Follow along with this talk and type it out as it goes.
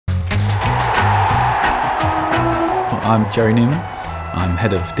I'm Jerry Newman. I'm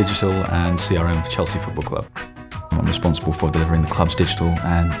Head of Digital and CRM for Chelsea Football Club. I'm responsible for delivering the club's digital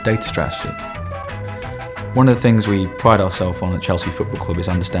and data strategy. One of the things we pride ourselves on at Chelsea Football Club is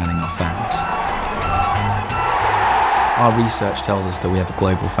understanding our fans. Our research tells us that we have a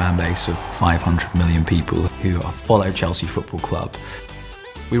global fan base of 500 million people who follow Chelsea Football Club.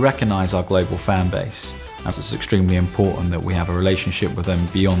 We recognise our global fan base, as it's extremely important that we have a relationship with them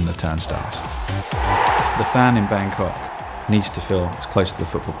beyond the turnstiles. The fan in Bangkok needs to feel as close to the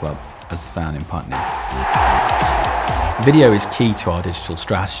football club as the fan in Putney. Video is key to our digital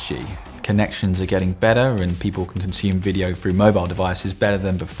strategy. Connections are getting better and people can consume video through mobile devices better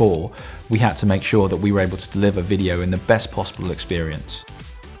than before. We had to make sure that we were able to deliver video in the best possible experience.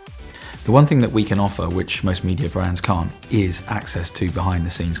 The one thing that we can offer, which most media brands can't, is access to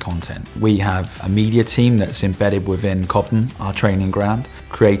behind-the-scenes content. We have a media team that's embedded within Cobham, our training ground,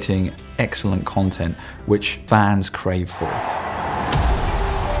 creating excellent content which fans crave for.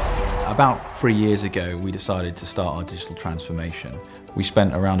 About 3 years ago, we decided to start our digital transformation. We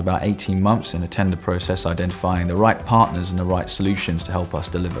spent around about 18 months in a tender process identifying the right partners and the right solutions to help us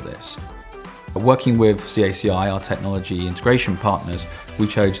deliver this. Working with CACI, our technology integration partners, we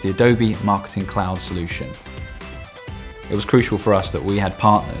chose the Adobe Marketing Cloud solution. It was crucial for us that we had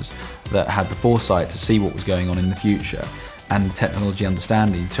partners that had the foresight to see what was going on in the future and the technology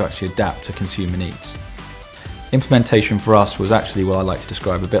understanding to actually adapt to consumer needs. Implementation for us was actually what I like to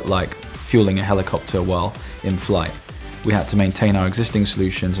describe a bit like fueling a helicopter while in flight. We had to maintain our existing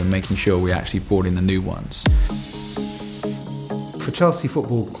solutions and making sure we actually brought in the new ones. For Chelsea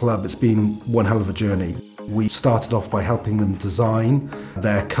Football Club, it's been one hell of a journey. We started off by helping them design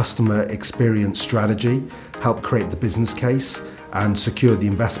their customer experience strategy, help create the business case and secure the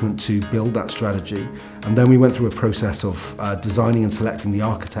investment to build that strategy. And then we went through a process of designing and selecting the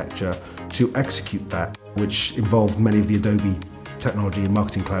architecture to execute that, which involved many of the Adobe Technology and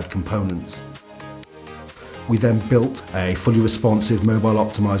Marketing Cloud components. We then built a fully responsive mobile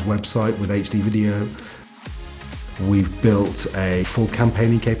optimized website with HD video. We've built a full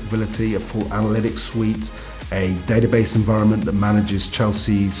campaigning capability, a full analytics suite, a database environment that manages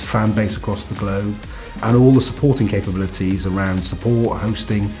Chelsea's fan base across the globe, and all the supporting capabilities around support,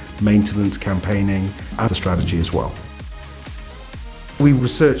 hosting, maintenance, campaigning, and the strategy as well. We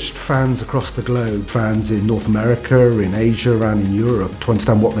researched fans across the globe, fans in North America, in Asia, and in Europe, to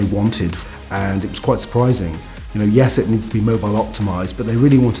understand what they wanted, and it was quite surprising. Yes, it needs to be mobile optimized, but they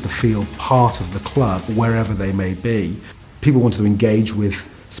really wanted to feel part of the club wherever they may be. People wanted to engage with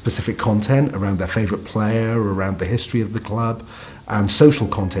specific content around their favorite player, around the history of the club, and social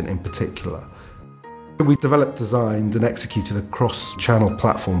content in particular. We developed, designed, and executed a cross-channel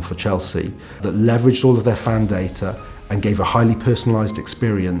platform for Chelsea that leveraged all of their fan data and gave a highly personalized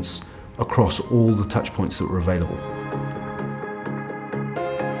experience across all the touch points that were available.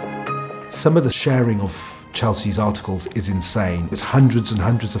 Some of the sharing of Chelsea's articles is insane. It's hundreds and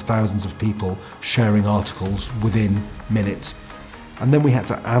hundreds of thousands of people sharing articles within minutes. And then we had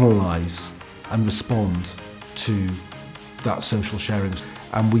to analyse and respond to that social sharing.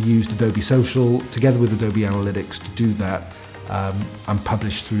 And we used Adobe Social together with Adobe Analytics to do that and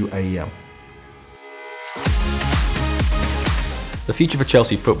publish through AEM. The future for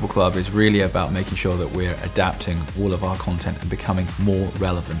Chelsea Football Club is really about making sure that we're adapting all of our content and becoming more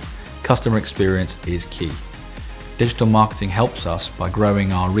relevant. Customer experience is key. Digital marketing helps us by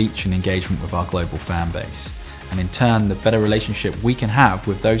growing our reach and engagement with our global fan base. And in turn, the better relationship we can have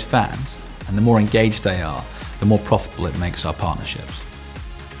with those fans and the more engaged they are, the more profitable it makes our partnerships.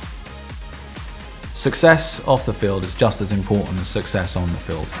 Success off the field is just as important as success on the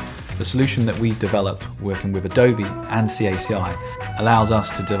field. The solution that we've developed working with Adobe and CACI allows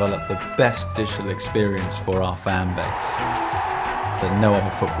us to develop the best digital experience for our fan base that no other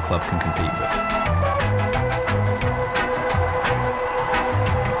football club can compete with.